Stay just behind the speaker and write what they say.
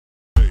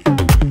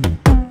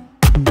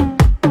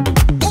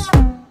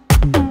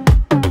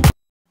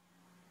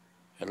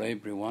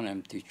everyone,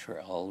 I'm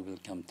Teacher Al.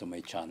 Welcome to my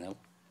channel.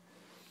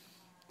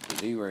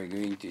 Today we're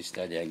going to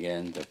study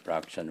again the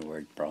fraction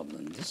word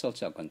problem. This is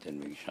also a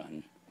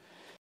continuation.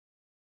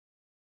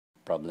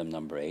 Problem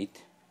number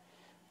 8.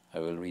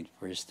 I will read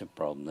first the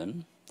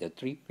problem. The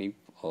 3/5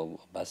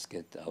 of a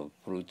basket of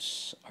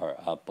fruits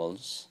are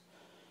apples,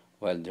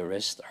 while the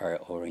rest are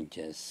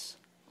oranges.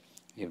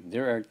 If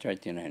there are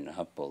 39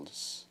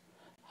 apples,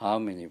 how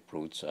many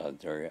fruits are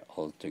there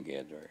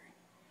altogether?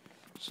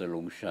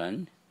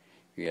 Solution.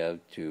 We have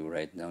to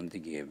write down the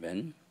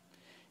given,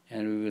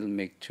 and we will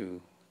make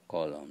two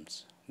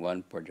columns,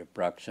 one for the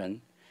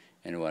fraction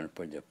and one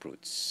for the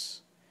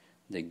fruits.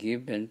 The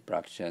given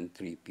fraction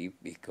 3/5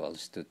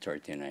 equals to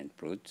 39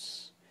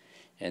 fruits,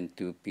 and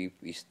 2/5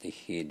 is the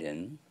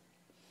hidden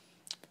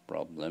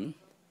problem,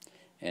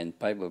 and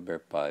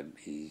 5/5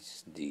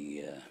 is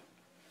the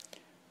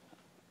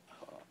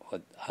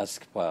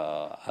ask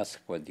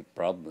for the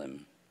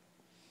problem,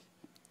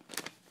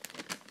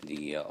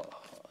 the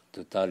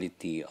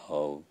totality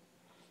of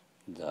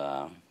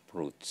the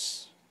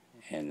fruits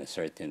in a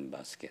certain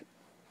basket.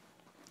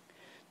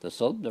 To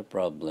solve the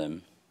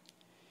problem,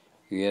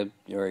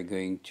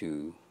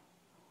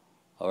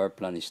 our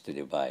plan is to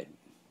divide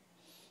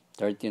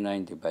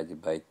 39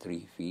 divided by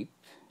 3/5.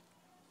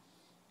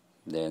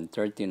 Then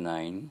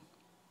 39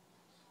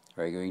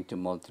 we're going to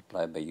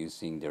multiply by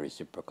using the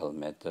reciprocal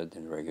method,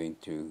 and we're going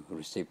to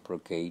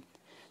reciprocate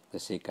the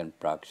second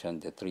fraction.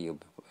 The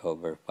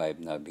 3/5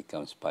 now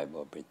becomes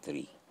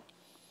 5/3.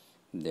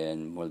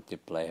 Then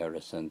multiply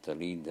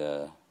horizontally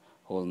the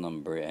whole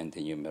number and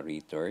the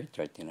numerator.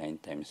 39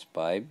 times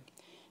 5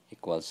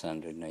 equals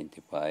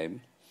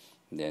 195.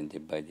 Then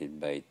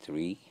divided by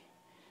 3.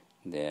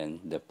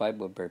 Then the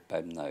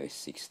 5/5 now is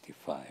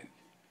 65.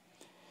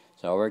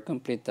 So our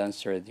complete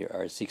answer, there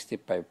are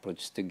 65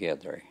 fruits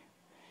together.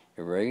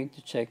 If we're going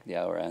to check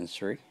our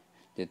answer,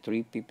 the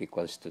 3/5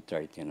 equals to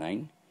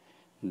 39.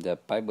 The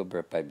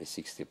 5/5 is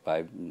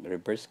 65.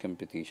 Reverse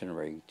computation,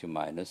 we're going to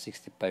minus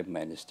 65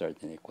 minus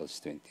 13 equals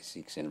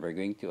 26. And we're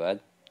going to add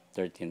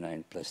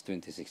 39 plus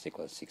 26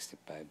 equals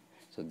 65.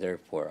 So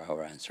therefore,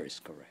 our answer is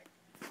correct.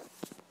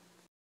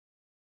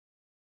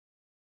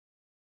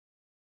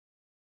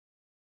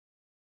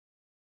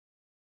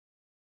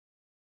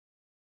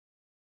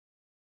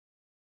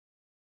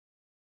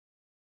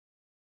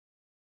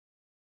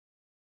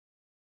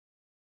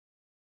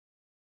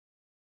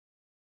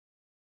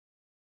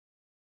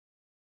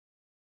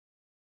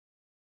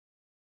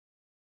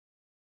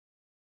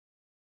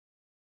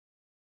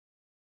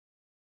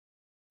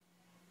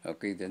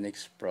 Okay, the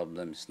next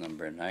problem is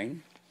number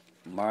 9.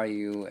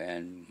 Mario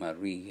and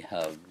Marie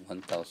have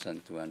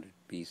 1,200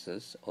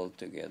 pieces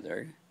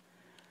altogether.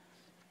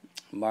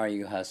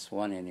 Mario has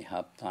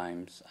 1.5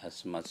 times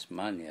as much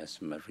money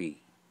as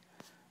Marie.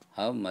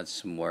 How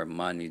much more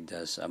money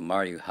does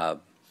Mario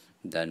have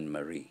than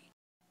Marie?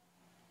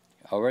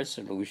 Our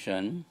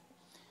solution,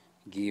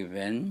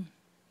 given,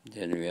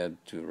 then we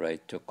have to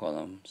write two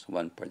columns,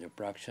 one for the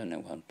fraction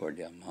and one for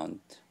the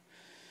amount.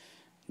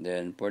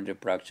 Then for the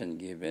fraction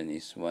given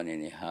is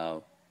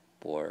 1.5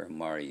 for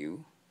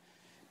Mario,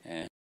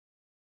 and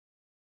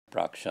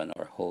fraction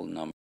or whole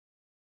number.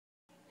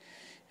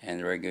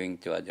 And we're going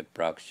to add the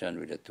fraction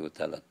with a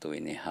total of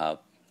 2.5,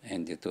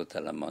 and the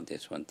total amount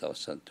is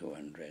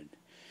 1,200.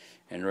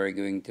 And we're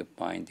going to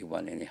find the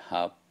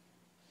 1.5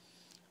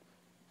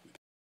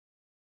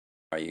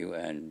 Mario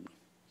and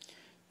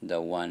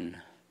the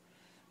 1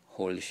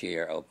 whole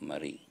share of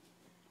Marie.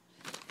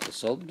 To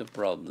solve the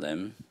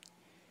problem,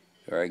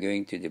 we are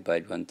going to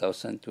divide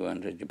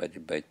 1,200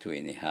 divided by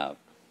 2.5.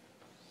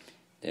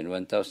 Then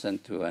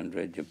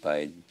 1,200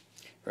 divide,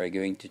 we are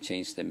going to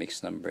change the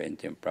mixed number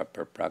into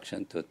improper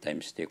fraction. 2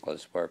 times 2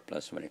 equals 4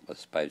 plus 1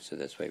 equals 5. So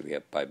that's why we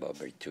have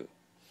 5/2.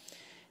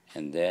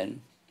 And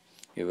then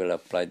we will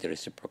apply the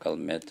reciprocal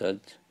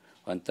method.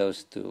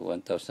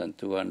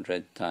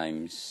 1,200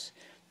 times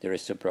the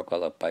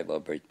reciprocal of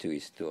 5/2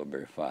 is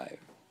 2/5.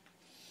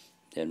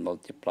 Then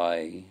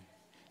multiply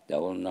the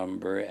whole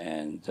number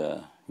and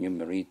the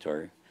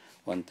numerator,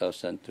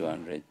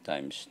 1,200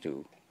 times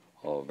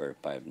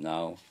 2/5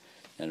 now.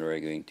 And we're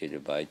going to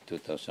divide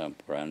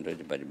 2,400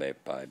 divided by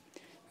 5.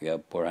 We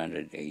have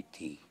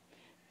 480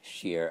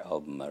 share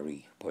of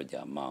Marie for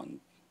the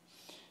amount.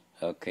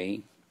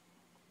 Okay.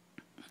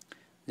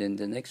 Then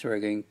the next we're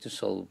going to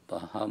solve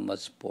how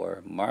much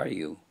for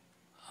Mario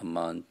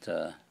amount.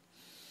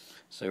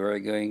 So we're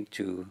going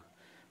to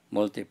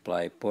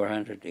multiply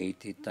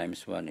 480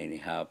 times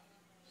 1.5.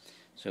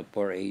 So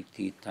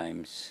 480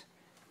 times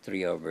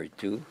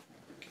 3/2.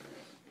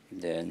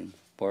 Then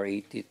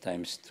 480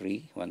 times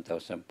 3,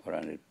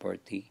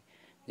 1,440,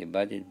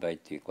 divided by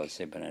 2 equals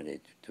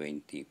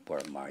 720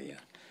 for Mario.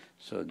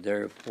 So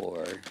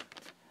therefore,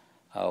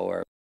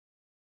 our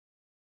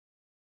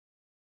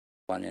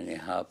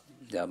 1.5,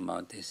 the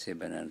amount is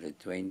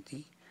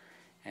 720,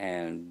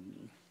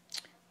 and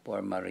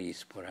for Marie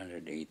is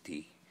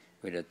 480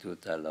 with a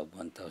total of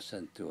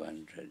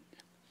 1,200.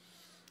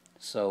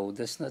 So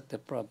that's not the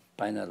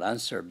final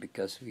answer,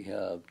 because we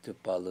have to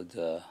follow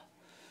the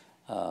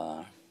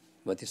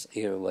what is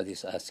here? What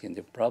is asking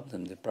the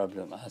problem? The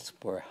problem asks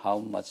for how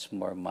much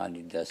more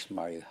money does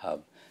Mario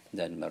have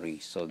than Marie.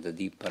 So the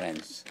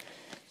difference.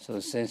 So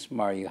since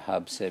Mario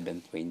have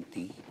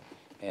 720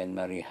 and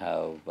Marie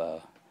have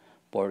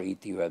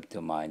 480, we have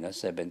to minus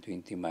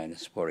 720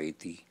 minus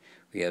 480.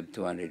 We have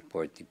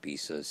 240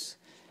 pesos.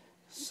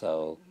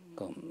 So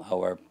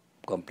our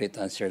complete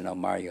answer now,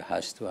 Mario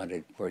has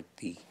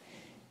 240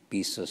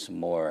 pesos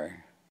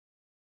more.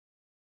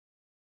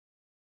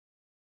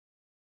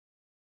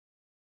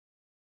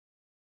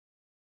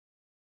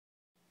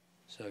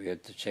 So we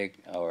have to check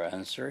our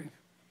answer.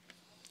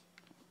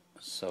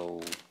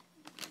 So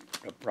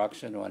the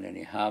fraction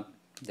 1.5,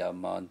 the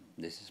amount,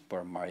 this is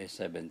for Mario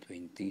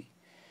 720,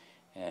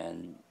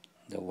 and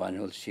the 1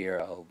 whole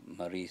share of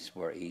Marie's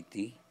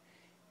 480.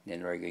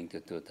 Then we're going to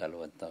total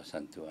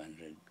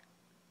 1,200.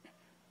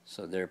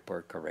 So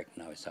therefore, correct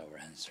now is our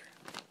answer.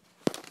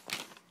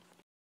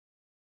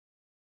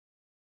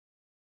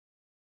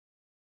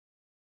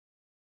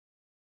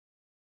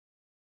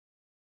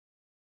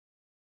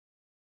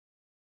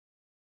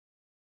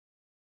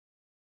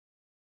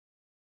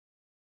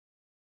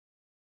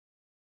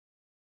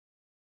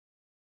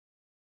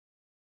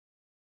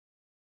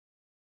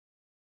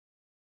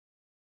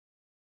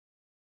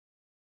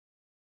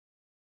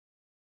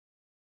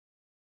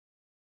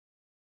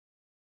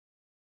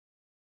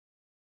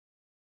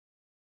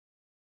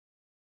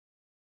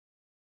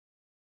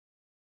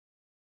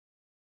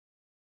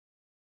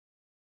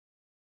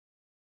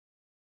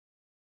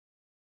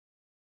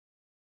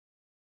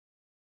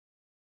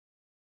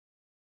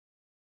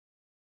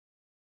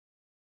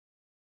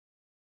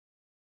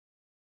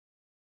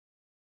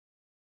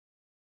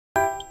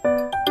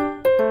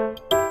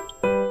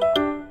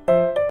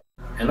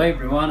 Hello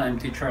everyone, I'm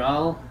Teacher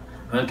Al.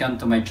 Welcome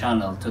to my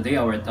channel. Today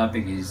our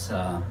topic is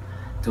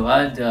to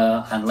add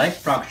unlike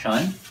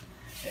fraction.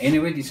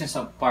 Anyway, this is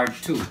a part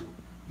 2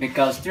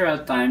 because there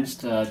are times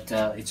that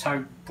it's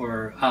hard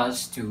for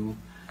us to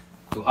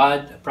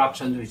add a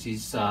fraction which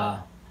is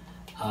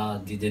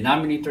the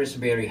denominator is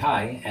very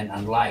high and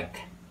unlike.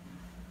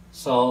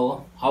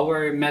 So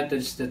our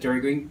methods that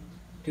we're going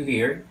to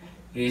here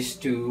is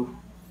to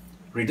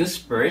reduce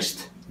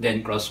first,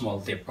 then cross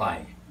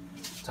multiply.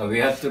 So we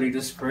have to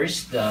reduce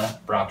first the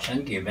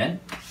fraction given.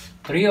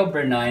 3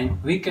 over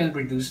 9, we can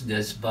reduce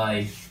this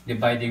by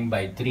dividing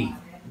by 3.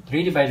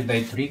 3 divided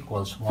by 3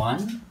 equals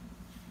 1.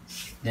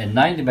 Then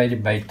 9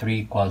 divided by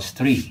 3 equals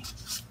 3.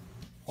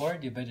 4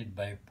 divided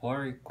by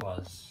 4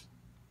 equals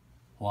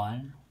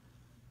 1.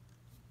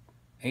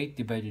 8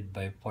 divided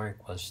by 4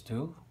 equals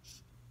 2.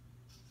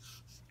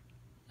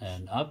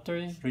 And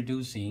after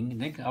reducing,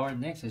 our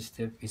next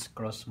step is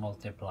cross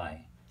multiply.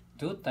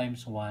 2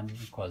 times 1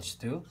 equals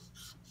 2.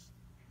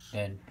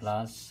 Then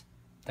plus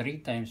 3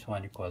 times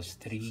 1 equals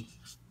 3.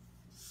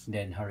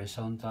 Then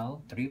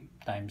horizontal, 3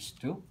 times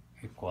 2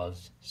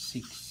 equals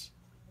 6.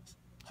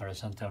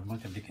 Horizontal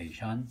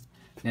multiplication.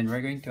 Then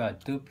we're going to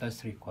add 2 plus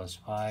 3 equals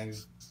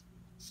 5.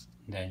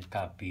 Then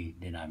copy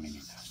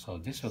denominator. So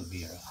this will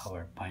be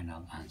our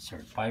final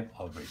answer, 5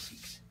 over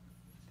 6.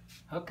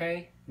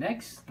 Okay,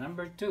 next,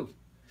 number 2.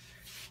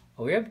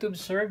 We have to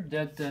observe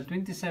that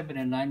 27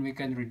 and 9, we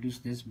can reduce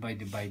this by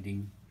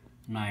dividing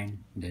 9,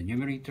 the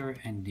numerator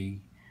and the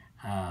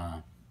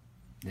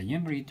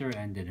numerator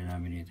and the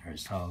denominator.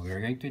 So we're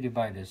going to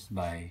divide this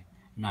by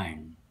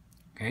 9.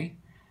 Okay,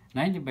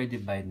 9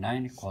 divided by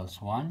 9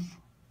 equals 1.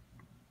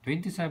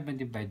 27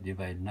 divided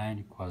by 9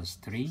 equals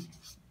 3.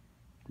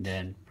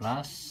 Then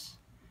plus,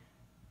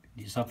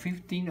 so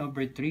 15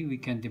 over 3, we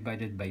can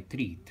divide it by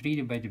 3. 3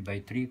 divided by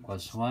 3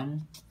 equals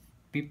 1.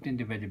 15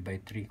 divided by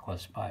 3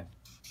 equals 5.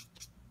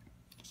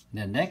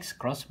 The next,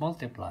 cross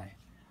multiply.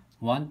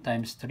 1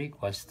 times 3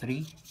 equals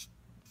 3,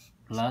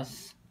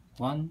 plus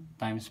 1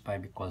 times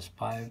 5 equals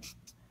 5.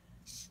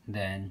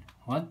 Then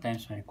 1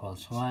 times 1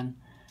 equals 1,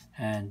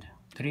 and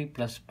 3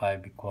 plus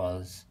 5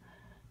 equals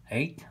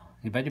 8,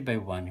 divided by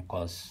 1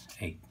 equals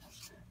 8.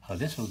 So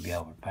this will be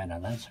our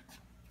final answer.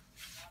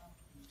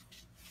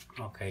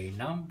 Okay,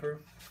 number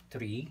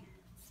 3.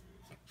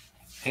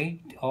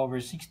 8 over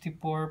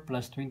 64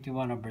 plus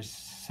 21 over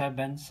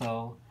 7.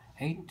 So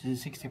 8 to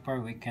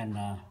 64, we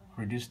can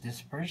reduce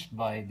this first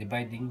by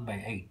dividing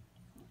by 8.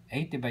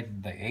 8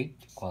 divided by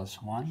 8 equals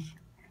 1.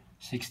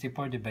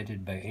 64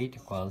 divided by 8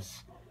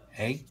 equals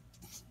 8.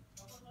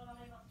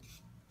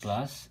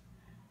 Plus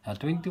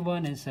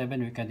 21 and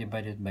 7, we can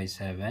divide it by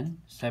 7.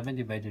 7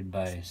 divided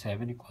by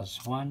 7 equals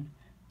 1.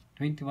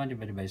 21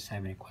 divided by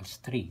 7 equals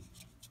 3.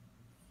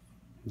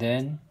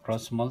 Then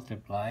cross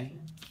multiply.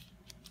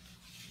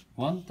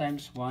 1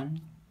 times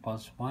 1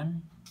 equals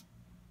 1,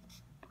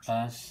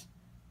 plus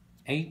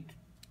 8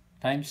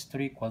 times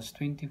 3 equals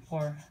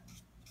 24.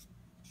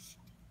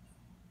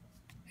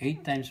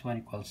 8 times 1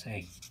 equals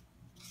 8.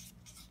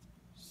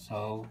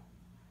 So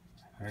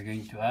we're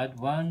going to add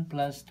 1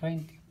 plus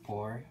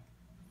 24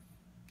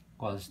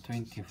 equals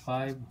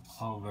 25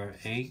 over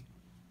 8,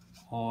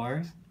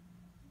 or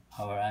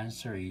our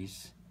answer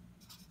is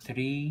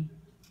 3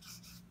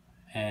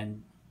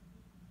 and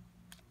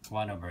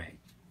 1 over 8.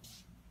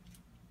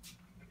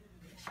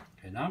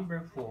 Okay, number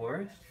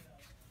 4,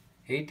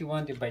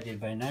 81 divided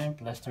by 9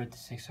 plus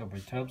 36 over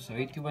 12. So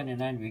 81 and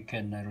 9, we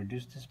can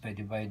reduce this by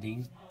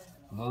dividing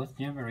both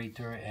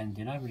numerator and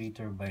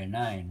denominator by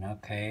 9.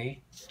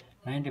 Okay,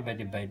 9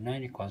 divided by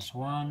 9 equals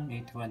 1.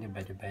 81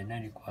 divided by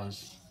 9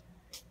 equals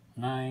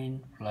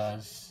 9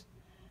 plus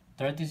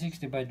 36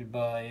 divided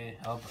by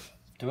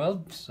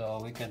 12.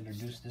 So we can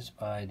reduce this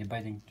by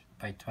dividing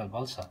by 12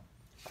 also.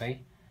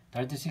 Okay,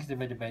 36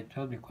 divided by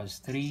 12 equals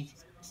 3,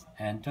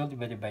 and 12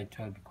 divided by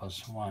 12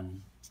 equals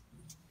 1.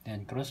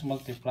 Then cross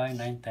multiply,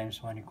 9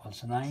 times 1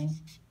 equals 9,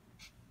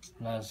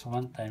 plus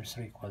 1 times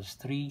 3 equals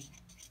 3.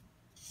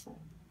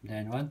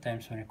 Then 1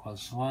 times 1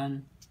 equals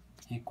 1,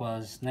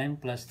 equals 9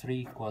 plus 3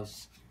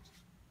 equals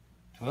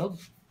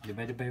 12.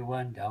 Divided by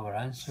 1, our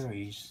answer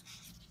is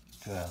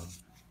 12.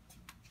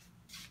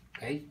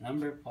 Okay,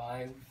 number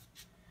 5.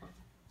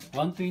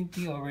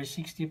 120 over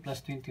 60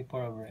 plus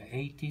 24 over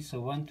 80.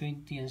 So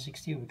 120 and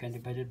 60, we can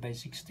divide it by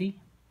 60.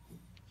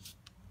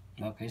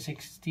 Okay,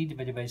 60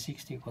 divided by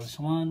 60 equals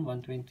 1.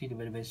 120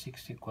 divided by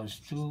 60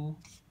 equals 2.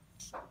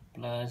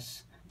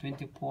 Plus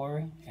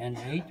 24 and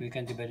 8, we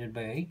can divide it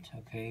by 8.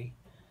 Okay,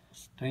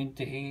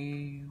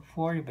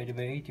 24 divided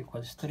by 8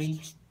 equals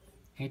 3.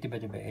 8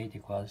 divided by 8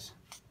 equals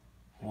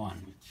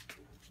 1.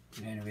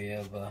 And we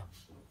have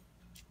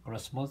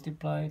cross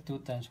multiply. 2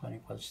 times 1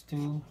 equals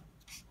 2.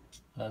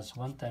 Plus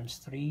 1 times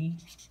 3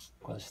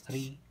 equals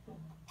 3.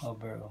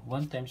 Over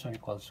 1 times 1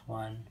 equals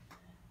 1.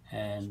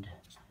 And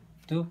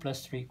 2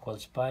 plus 3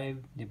 equals 5.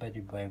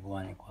 Divided by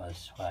 1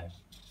 equals 5.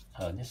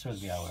 So this will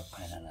be our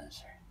final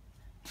answer.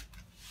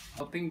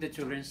 Hoping that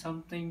you learned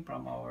something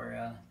from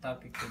our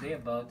topic today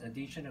about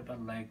addition of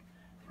unlike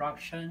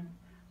fraction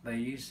by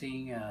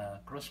using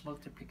cross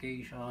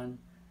multiplication,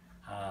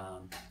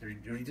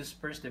 reduce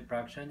first the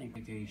fraction,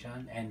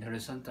 implication, and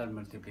horizontal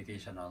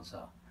multiplication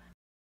also.